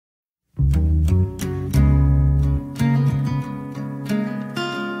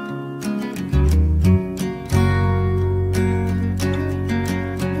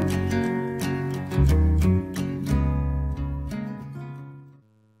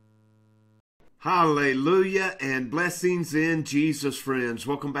Hallelujah and blessings in Jesus, friends.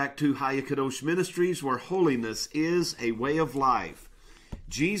 Welcome back to Hayakadosh Ministries, where holiness is a way of life.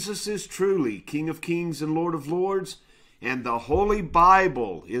 Jesus is truly King of Kings and Lord of Lords, and the Holy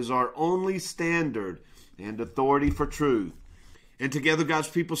Bible is our only standard and authority for truth. And together God's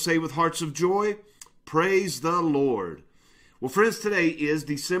people say with hearts of joy, praise the Lord. Well, friends, today is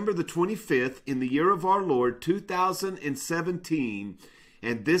December the 25th in the year of our Lord, 2017,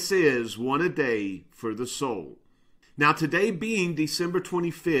 and this is One a Day for the Soul. Now, today being December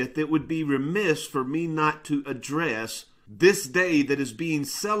 25th, it would be remiss for me not to address this day that is being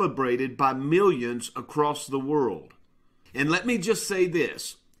celebrated by millions across the world. And let me just say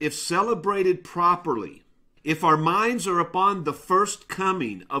this, if celebrated properly, if our minds are upon the first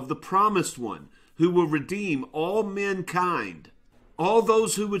coming of the promised one who will redeem all mankind, all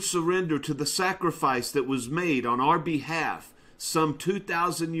those who would surrender to the sacrifice that was made on our behalf some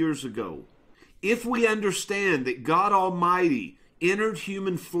 2,000 years ago, if we understand that God Almighty entered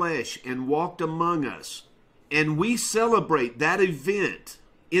human flesh and walked among us, and we celebrate that event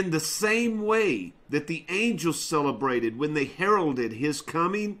in the same way that the angels celebrated when they heralded His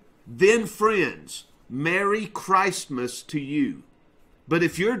coming, then, friends, Merry Christmas to you. But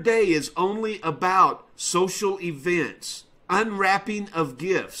if your day is only about social events, unwrapping of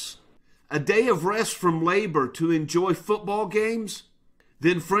gifts, a day of rest from labor to enjoy football games,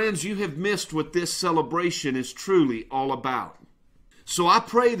 then, friends, you have missed what this celebration is truly all about. So I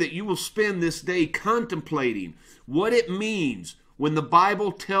pray that you will spend this day contemplating what it means when the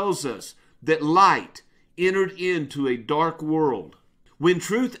Bible tells us that light entered into a dark world, when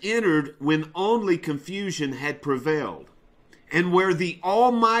truth entered when only confusion had prevailed, and where the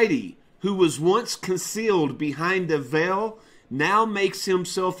Almighty, who was once concealed behind a veil, now makes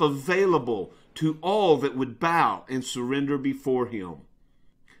Himself available to all that would bow and surrender before Him.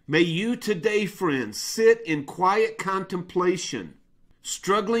 May you today, friends, sit in quiet contemplation,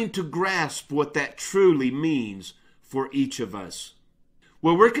 struggling to grasp what that truly means for each of us.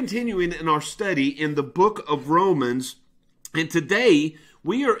 Well, we're continuing in our study in the book of Romans, and today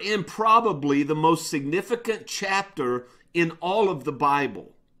we are in probably the most significant chapter in all of the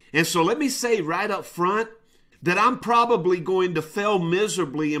Bible. And so let me say right up front that I'm probably going to fail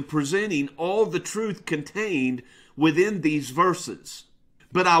miserably in presenting all the truth contained within these verses.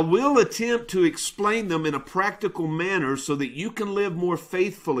 But I will attempt to explain them in a practical manner so that you can live more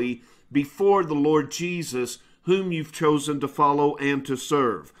faithfully before the Lord Jesus, whom you've chosen to follow and to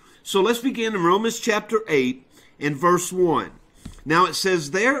serve. So let's begin in Romans chapter 8 and verse 1. Now it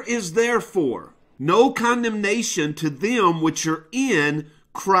says, "There is therefore no condemnation to them which are in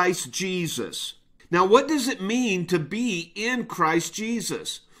Christ Jesus." Now, what does it mean to be in Christ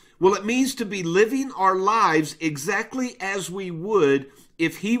Jesus? Well, it means to be living our lives exactly as we would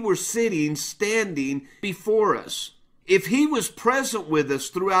if He were standing before us. If He was present with us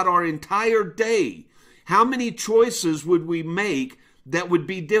throughout our entire day, how many choices would we make that would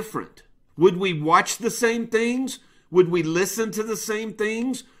be different? Would we watch the same things? Would we listen to the same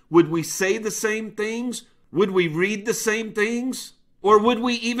things? Would we say the same things? Would we read the same things? Or would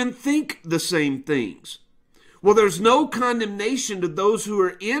we even think the same things? Well, there's no condemnation to those who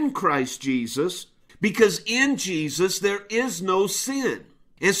are in Christ Jesus, because in Jesus there is no sin.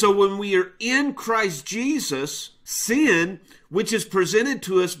 And so when we are in Christ Jesus, sin, which is presented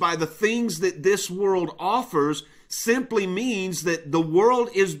to us by the things that this world offers, simply means that the world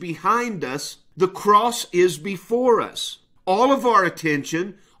is behind us, the cross is before us. All of our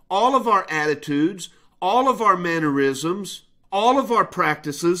attention, all of our attitudes, all of our mannerisms, all of our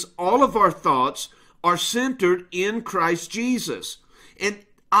practices, all of our thoughts are centered in Christ Jesus. And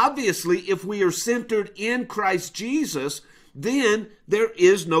obviously, if we are centered in Christ Jesus, then there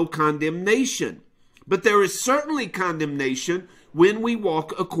is no condemnation. But there is certainly condemnation when we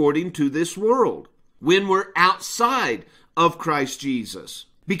walk according to this world, when we're outside of Christ Jesus,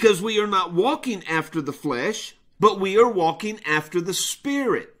 because we are not walking after the flesh, but we are walking after the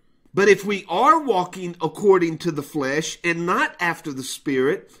Spirit. But if we are walking according to the flesh and not after the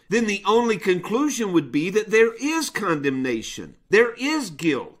Spirit, then the only conclusion would be that there is condemnation, there is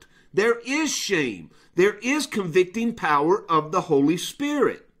guilt, there is shame, there is convicting power of the Holy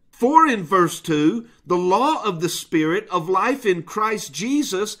Spirit. For in verse 2, the law of the Spirit of life in Christ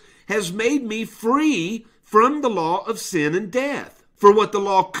Jesus has made me free from the law of sin and death. For what the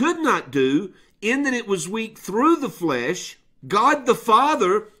law could not do, in that it was weak through the flesh, God the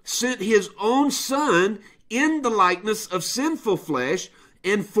Father sent His own Son in the likeness of sinful flesh,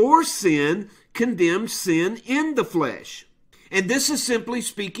 and for sin condemned sin in the flesh. And this is simply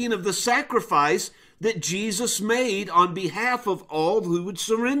speaking of the sacrifice that Jesus made on behalf of all who would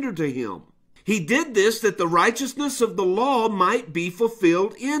surrender to Him. He did this that the righteousness of the law might be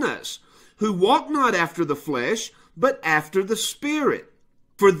fulfilled in us, who walk not after the flesh, but after the Spirit.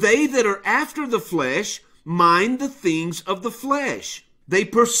 For they that are after the flesh mind the things of the flesh. They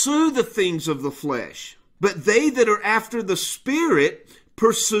pursue the things of the flesh. But they that are after the Spirit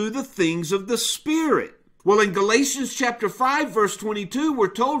pursue the things of the Spirit. Well, in Galatians chapter 5, verse 22, we're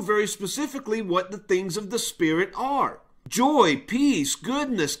told very specifically what the things of the Spirit are. Joy, peace,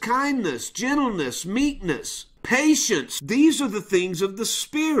 goodness, kindness, gentleness, meekness, patience. These are the things of the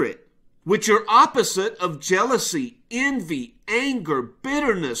Spirit, which are opposite of jealousy, envy, anger,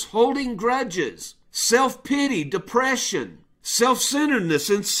 bitterness, holding grudges, self-pity, depression, self-centeredness,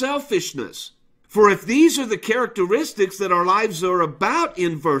 and selfishness. For if these are the characteristics that our lives are about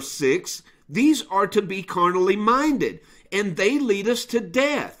in verse 6, these are to be carnally minded, and they lead us to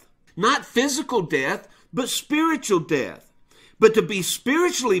death. Not physical death, but spiritual death. But to be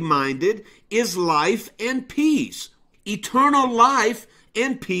spiritually minded is life and peace, eternal life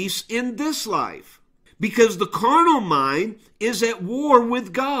and peace in this life. Because the carnal mind is at war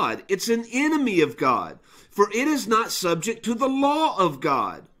with God. It's an enemy of God, for it is not subject to the law of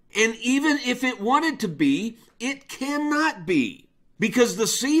God. And even if it wanted to be, it cannot be, because the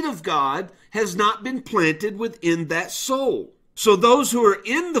seed of God has not been planted within that soul. So those who are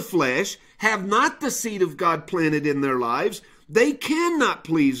in the flesh have not the seed of God planted in their lives. They cannot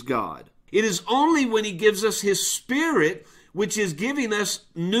please God. It is only when He gives us His Spirit, which is giving us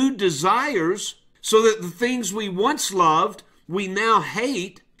new desires, so that the things we once loved, we now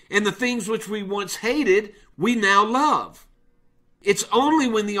hate, and the things which we once hated, we now love. It's only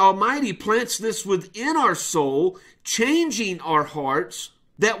when the Almighty plants this within our soul, changing our hearts,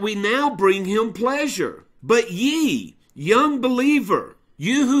 that we now bring Him pleasure. But ye, young believer,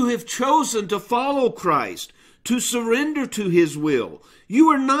 you who have chosen to follow Christ, to surrender to His will, you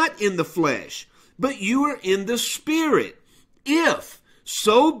are not in the flesh, but you are in the Spirit, if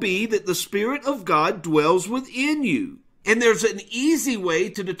so be that the Spirit of God dwells within you. And there's an easy way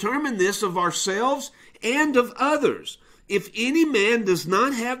to determine this of ourselves and of others. If any man does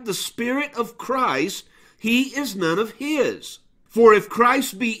not have the Spirit of Christ, he is none of His. For if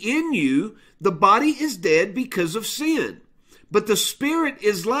Christ be in you, the body is dead because of sin, but the Spirit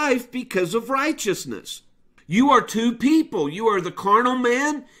is life because of righteousness. You are two people. You are the carnal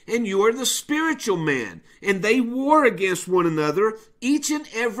man and you are the spiritual man. And they war against one another each and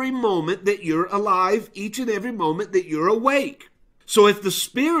every moment that you're alive, each and every moment that you're awake. So if the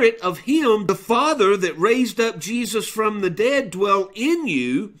Spirit of Him, the Father that raised up Jesus from the dead, dwell in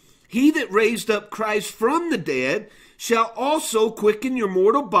you, He that raised up Christ from the dead shall also quicken your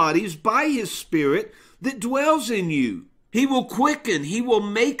mortal bodies by His Spirit that dwells in you. He will quicken, He will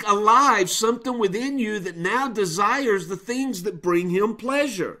make alive something within you that now desires the things that bring Him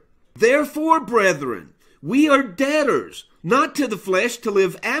pleasure. Therefore, brethren, we are debtors, not to the flesh to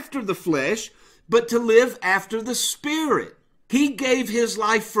live after the flesh, but to live after the Spirit. He gave His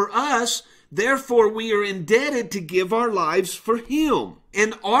life for us, therefore we are indebted to give our lives for Him.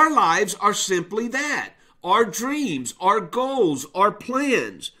 And our lives are simply that, our dreams, our goals, our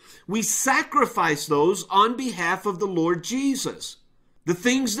plans. We sacrifice those on behalf of the Lord Jesus. The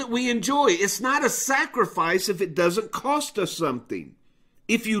things that we enjoy, it's not a sacrifice if it doesn't cost us something.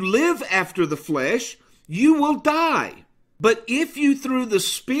 If you live after the flesh, you will die. But if you through the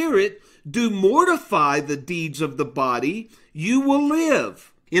Spirit do mortify the deeds of the body, you will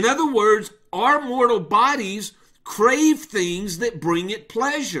live. In other words, our mortal bodies crave things that bring it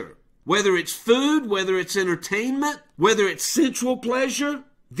pleasure. Whether it's food, whether it's entertainment, whether it's sensual pleasure,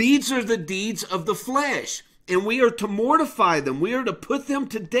 these are the deeds of the flesh, and we are to mortify them. We are to put them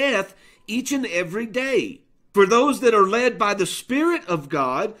to death each and every day. For those that are led by the Spirit of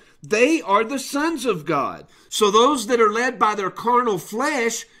God, they are the sons of God. So those that are led by their carnal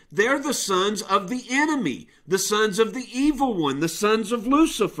flesh, they're the sons of the enemy, the sons of the evil one, the sons of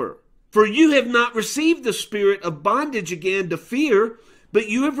Lucifer. For you have not received the spirit of bondage again to fear, but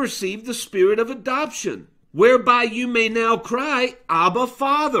you have received the Spirit of adoption, whereby you may now cry, Abba,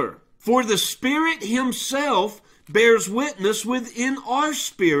 Father. For the Spirit Himself bears witness within our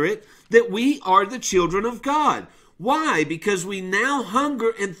spirit that we are the children of God. Why? Because we now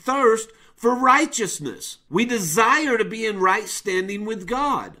hunger and thirst for righteousness. We desire to be in right standing with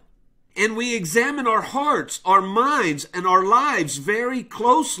God. And we examine our hearts, our minds, and our lives very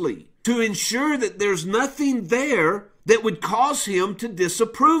closely to ensure that there's nothing there that would cause Him to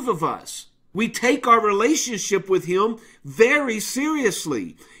disapprove of us. We take our relationship with Him very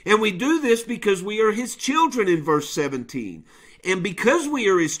seriously. And we do this because we are His children in verse 17. And because we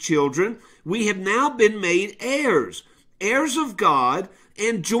are His children, we have now been made heirs, heirs of God,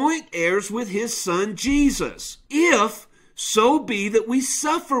 and joint heirs with his Son Jesus, if so be that we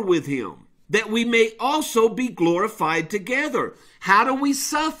suffer with him, that we may also be glorified together. How do we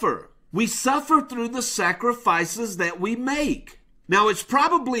suffer? We suffer through the sacrifices that we make. Now, it's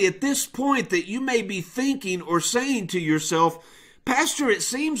probably at this point that you may be thinking or saying to yourself, Pastor, it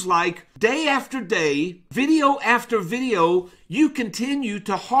seems like day after day, video after video, you continue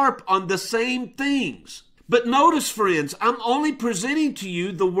to harp on the same things. But notice, friends, I'm only presenting to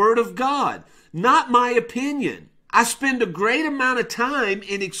you the Word of God, not my opinion. I spend a great amount of time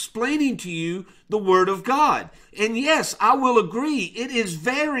in explaining to you the Word of God. And yes, I will agree, it is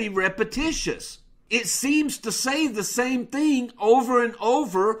very repetitious. It seems to say the same thing over and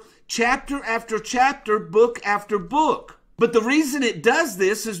over, chapter after chapter, book after book. But the reason it does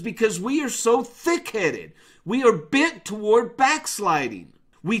this is because we are so thick-headed. We are bent toward backsliding.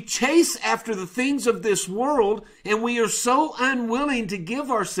 We chase after the things of this world, and we are so unwilling to give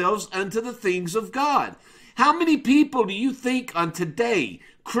ourselves unto the things of God. How many people do you think on today,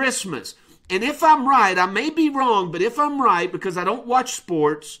 Christmas, and if I'm right, I may be wrong, but if I'm right, because I don't watch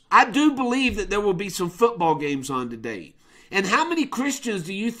sports, I do believe that there will be some football games on today. And how many Christians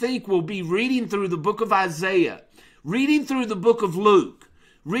do you think will be reading through the book of Isaiah, reading through the book of Luke,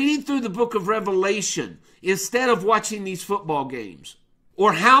 reading through the book of Revelation, instead of watching these football games?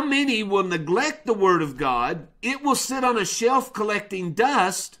 Or how many will neglect the Word of God? It will sit on a shelf collecting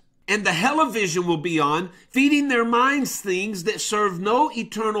dust, and the television will be on, feeding their minds things that serve no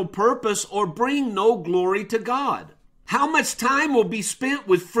eternal purpose or bring no glory to God. How much time will be spent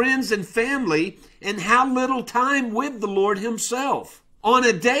with friends and family, and how little time with the Lord himself, on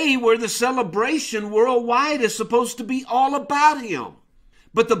a day where the celebration worldwide is supposed to be all about him?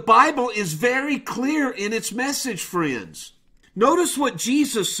 But the Bible is very clear in its message, friends. Notice what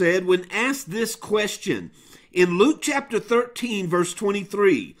Jesus said when asked this question. In Luke chapter 13, verse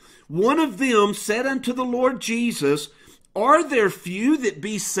 23, one of them said unto the Lord Jesus, are there few that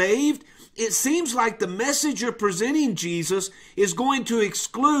be saved? It seems like the message you're presenting, Jesus, is going to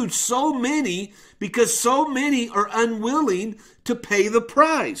exclude so many because so many are unwilling to pay the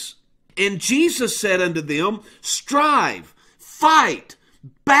price. And Jesus said unto them, strive, fight,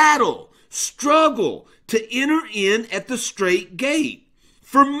 battle, struggle to enter in at the strait gate.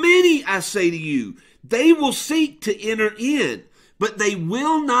 For many, I say to you, they will seek to enter in, but they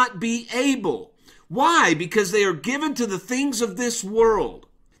will not be able. Why? Because they are given to the things of this world.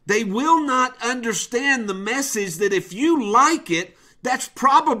 They will not understand the message that if you like it, that's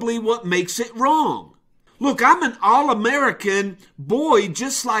probably what makes it wrong. Look, I'm an all-American boy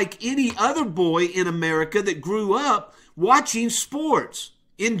just like any other boy in America that grew up watching sports,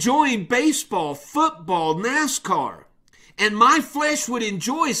 enjoying baseball, football, NASCAR. And my flesh would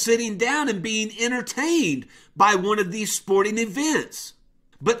enjoy sitting down and being entertained by one of these sporting events.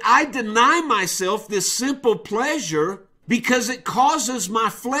 But I deny myself this simple pleasure because it causes my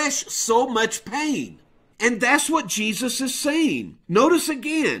flesh so much pain. And that's what Jesus is saying. Notice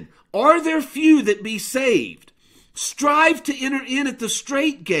again, are there few that be saved? Strive to enter in at the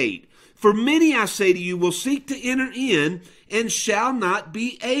strait gate. For many, I say to you, will seek to enter in and shall not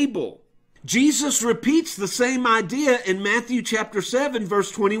be able. Jesus repeats the same idea in Matthew chapter 7,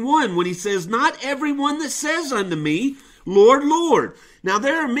 verse 21, when he says, not everyone that says unto me, Lord, Lord. Now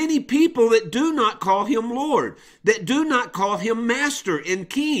there are many people that do not call him Lord, that do not call him Master and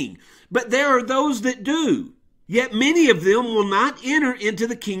King, but there are those that do. Yet many of them will not enter into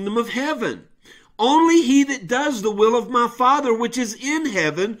the kingdom of heaven. Only he that does the will of my Father which is in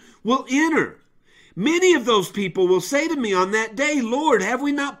heaven will enter. Many of those people will say to me on that day, Lord, have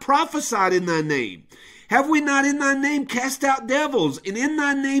we not prophesied in thy name? Have we not in thy name cast out devils, and in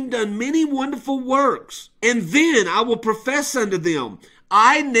thy name done many wonderful works? And then I will profess unto them,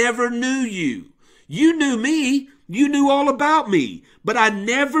 I never knew you. You knew me, you knew all about me, but I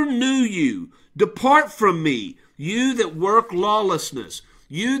never knew you. Depart from me, you that work lawlessness,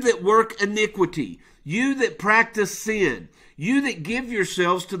 you that work iniquity, you that practice sin, you that give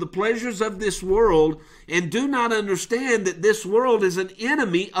yourselves to the pleasures of this world, and do not understand that this world is an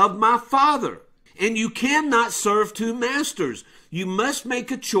enemy of my Father. And you cannot serve two masters. You must make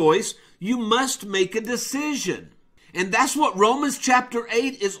a choice. You must make a decision. And that's what Romans chapter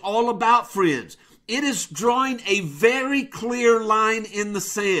 8 is all about, friends. It is drawing a very clear line in the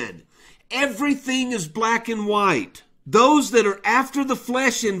sand. Everything is black and white. Those that are after the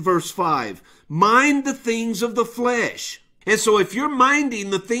flesh in verse 5, mind the things of the flesh. And so if you're minding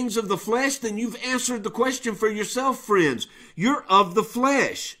the things of the flesh, then you've answered the question for yourself, friends. You're of the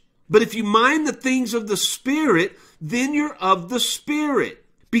flesh. But if you mind the things of the Spirit, then you're of the Spirit.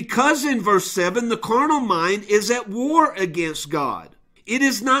 Because in verse 7, the carnal mind is at war against God. It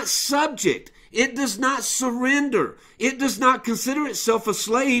is not subject. It does not surrender. It does not consider itself a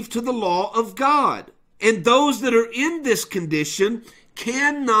slave to the law of God. And those that are in this condition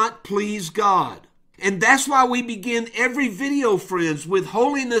cannot please God. And that's why we begin every video, friends, with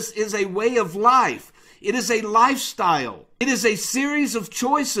holiness is a way of life. It is a lifestyle. It is a series of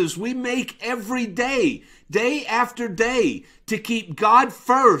choices we make every day, day after day, to keep God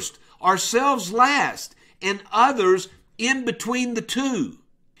first, ourselves last, and others in between the two.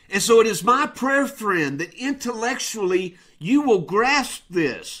 And so it is my prayer, friend, that intellectually you will grasp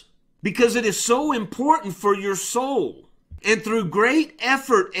this, because it is so important for your soul. And through great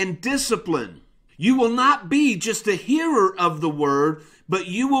effort and discipline, you will not be just a hearer of the word, but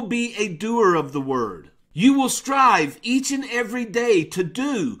you will be a doer of the word. You will strive each and every day to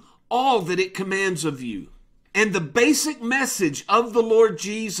do all that it commands of you. And the basic message of the Lord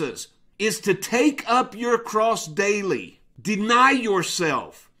Jesus is to take up your cross daily, deny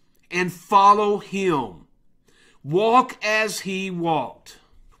yourself, and follow him. Walk as he walked.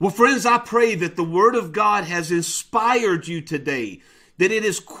 Well, friends, I pray that the word of God has inspired you today, that it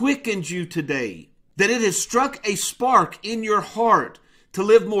has quickened you today, that it has struck a spark in your heart to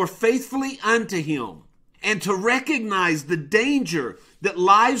live more faithfully unto him, and to recognize the danger that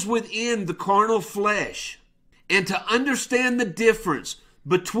lies within the carnal flesh, and to understand the difference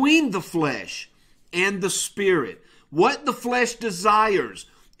between the flesh and the spirit, what the flesh desires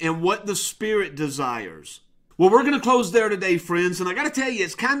and what the spirit desires. Well, we're going to close there today, friends, and I got to tell you,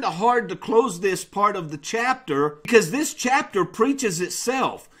 it's kind of hard to close this part of the chapter because this chapter preaches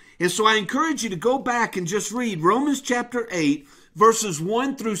itself. And so I encourage you to go back and just read Romans chapter 8, verses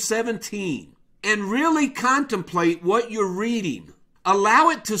 1 through 17. And really contemplate what you're reading. Allow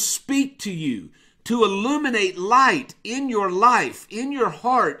it to speak to you, to illuminate light in your life, in your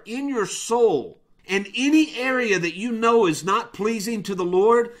heart, in your soul. And any area that you know is not pleasing to the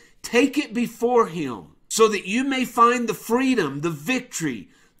Lord, take it before him so that you may find the freedom, the victory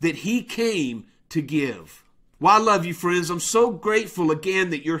that he came to give. Well, I love you, friends. I'm so grateful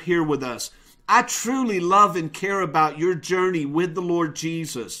again that you're here with us. I truly love and care about your journey with the Lord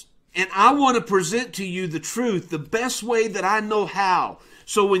Jesus. And I want to present to you the truth the best way that I know how.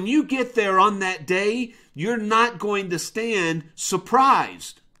 So when you get there on that day, you're not going to stand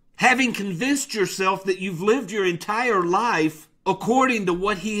surprised, having convinced yourself that you've lived your entire life according to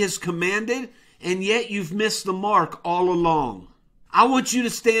what he has commanded, and yet you've missed the mark all along. I want you to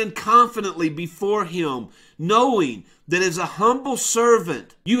stand confidently before him, knowing that as a humble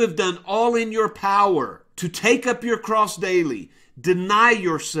servant, you have done all in your power to take up your cross daily, deny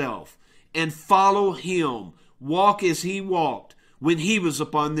yourself, and follow him. Walk as he walked when he was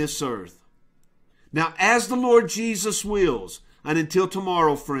upon this earth. Now, as the Lord Jesus wills, and until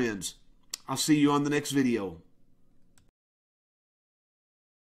tomorrow, friends, I'll see you on the next video.